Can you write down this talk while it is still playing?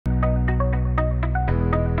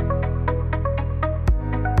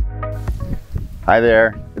Hi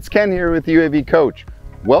there, it's Ken here with UAV Coach.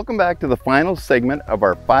 Welcome back to the final segment of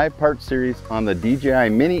our 5-part series on the DJI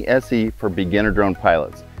Mini SE for beginner drone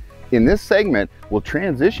pilots. In this segment, we'll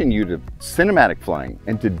transition you to cinematic flying,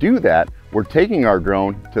 and to do that, we're taking our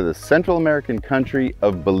drone to the Central American country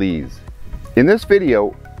of Belize. In this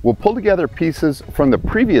video, we'll pull together pieces from the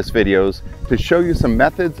previous videos to show you some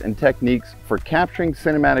methods and techniques for capturing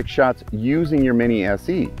cinematic shots using your Mini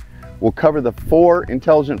SE. We'll cover the 4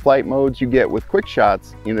 intelligent flight modes you get with quick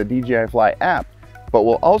shots in the DJI Fly app, but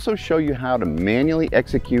we'll also show you how to manually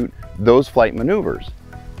execute those flight maneuvers.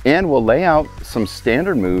 And we'll lay out some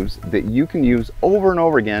standard moves that you can use over and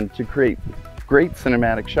over again to create great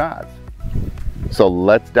cinematic shots. So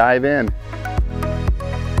let's dive in.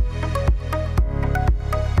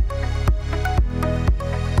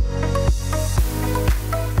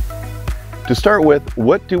 To start with,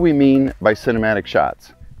 what do we mean by cinematic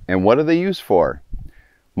shots? And what are they used for?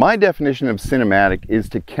 My definition of cinematic is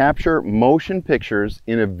to capture motion pictures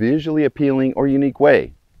in a visually appealing or unique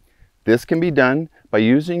way. This can be done by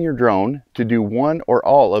using your drone to do one or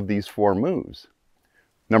all of these 4 moves.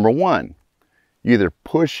 Number 1, you either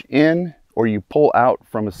push in or you pull out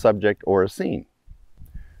from a subject or a scene.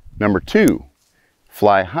 Number 2,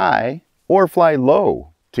 fly high or fly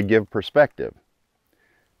low to give perspective.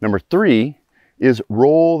 Number 3 is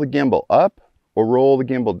roll the gimbal up or roll the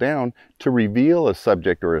gimbal down to reveal a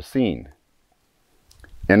subject or a scene.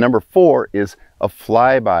 And number 4 is a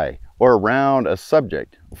flyby or around a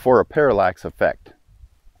subject for a parallax effect.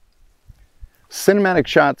 Cinematic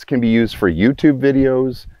shots can be used for YouTube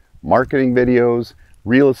videos, marketing videos,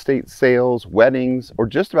 real estate sales, weddings, or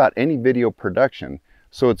just about any video production,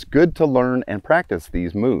 so it's good to learn and practice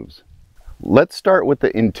these moves. Let's start with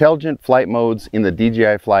the intelligent flight modes in the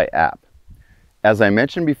DJI Fly app. As I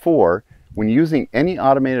mentioned before, when using any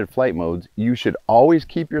automated flight modes, you should always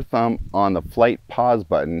keep your thumb on the flight pause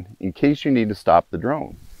button in case you need to stop the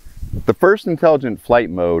drone. The first intelligent flight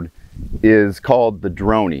mode is called the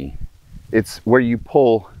Dronie. It's where you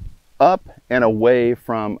pull up and away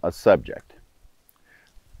from a subject.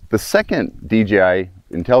 The second DJI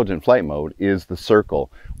intelligent flight mode is the circle,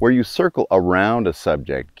 where you circle around a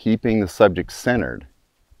subject, keeping the subject centered.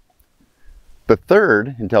 The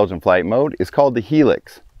third intelligent flight mode is called the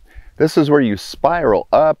Helix. This is where you spiral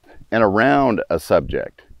up and around a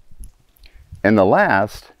subject. And the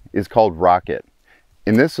last is called rocket.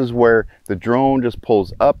 And this is where the drone just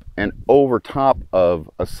pulls up and over top of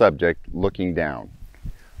a subject looking down.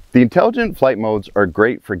 The intelligent flight modes are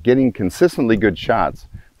great for getting consistently good shots,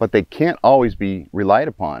 but they can't always be relied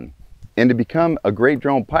upon. And to become a great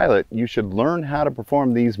drone pilot, you should learn how to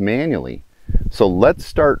perform these manually. So let's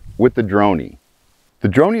start with the Dronie. The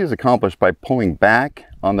Dronie is accomplished by pulling back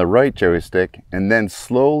on the right joystick and then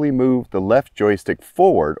slowly move the left joystick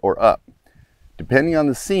forward or up. Depending on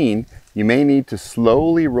the scene, you may need to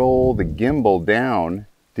slowly roll the gimbal down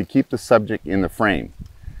to keep the subject in the frame.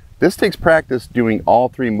 This takes practice doing all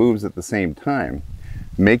 3 moves at the same time.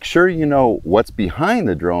 Make sure you know what's behind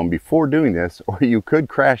the drone before doing this, or you could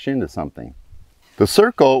crash into something. The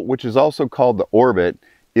circle, which is also called the orbit,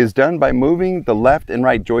 is done by moving the left and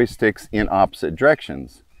right joysticks in opposite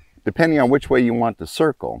directions, depending on which way you want to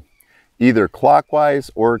circle, either clockwise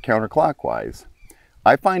or counterclockwise.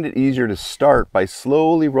 I find it easier to start by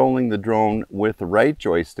slowly rolling the drone with the right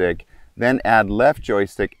joystick, then add left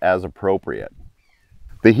joystick as appropriate.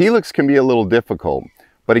 The Helix can be a little difficult,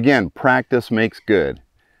 but again, practice makes good.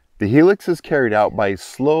 The Helix is carried out by a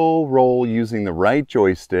slow roll using the right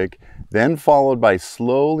joystick, then followed by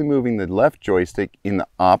slowly moving the left joystick in the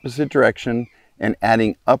opposite direction and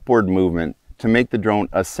adding upward movement to make the drone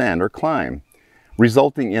ascend or climb,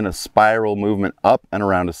 resulting in a spiral movement up and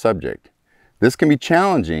around a subject. This can be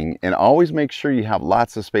challenging, and always make sure you have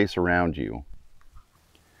lots of space around you.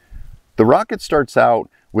 The rocket starts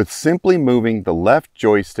out with simply moving the left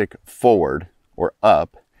joystick forward or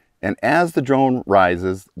up, and as the drone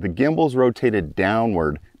rises, the gimbal is rotated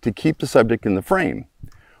downward to keep the subject in the frame.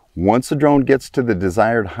 Once the drone gets to the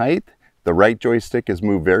desired height, the right joystick is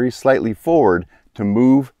moved very slightly forward to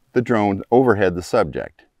move the drone overhead the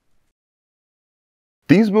subject.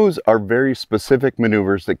 These moves are very specific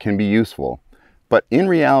maneuvers that can be useful, but in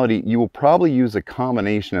reality, you will probably use a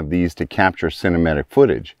combination of these to capture cinematic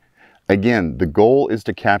footage. Again, the goal is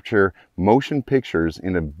to capture motion pictures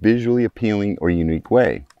in a visually appealing or unique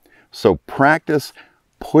way. So practice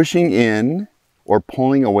pushing in or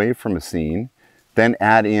pulling away from a scene, then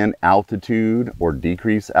add in altitude or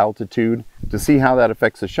decrease altitude to see how that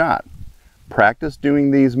affects a shot. Practice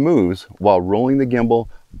doing these moves while rolling the gimbal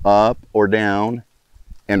up or down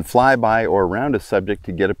and fly by or around a subject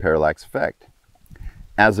to get a parallax effect.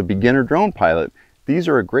 As a beginner drone pilot, these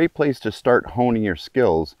are a great place to start honing your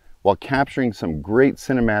skills while capturing some great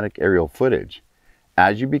cinematic aerial footage.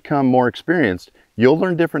 As you become more experienced, you'll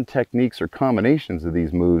learn different techniques or combinations of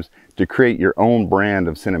these moves to create your own brand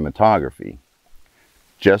of cinematography.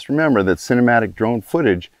 Just remember that cinematic drone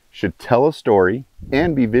footage should tell a story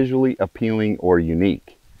and be visually appealing or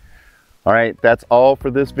unique. All right, that's all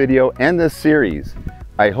for this video and this series.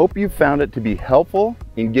 I hope you found it to be helpful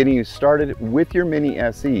in getting you started with your Mini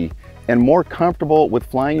SE and more comfortable with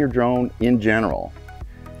flying your drone in general.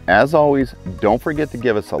 As always, don't forget to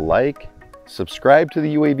give us a like, subscribe to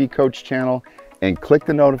the UAV Coach channel, and click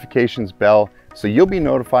the notifications bell so you'll be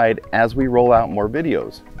notified as we roll out more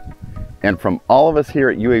videos. And from all of us here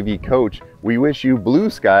at UAV Coach, we wish you blue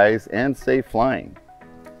skies and safe flying.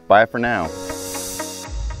 Bye for now.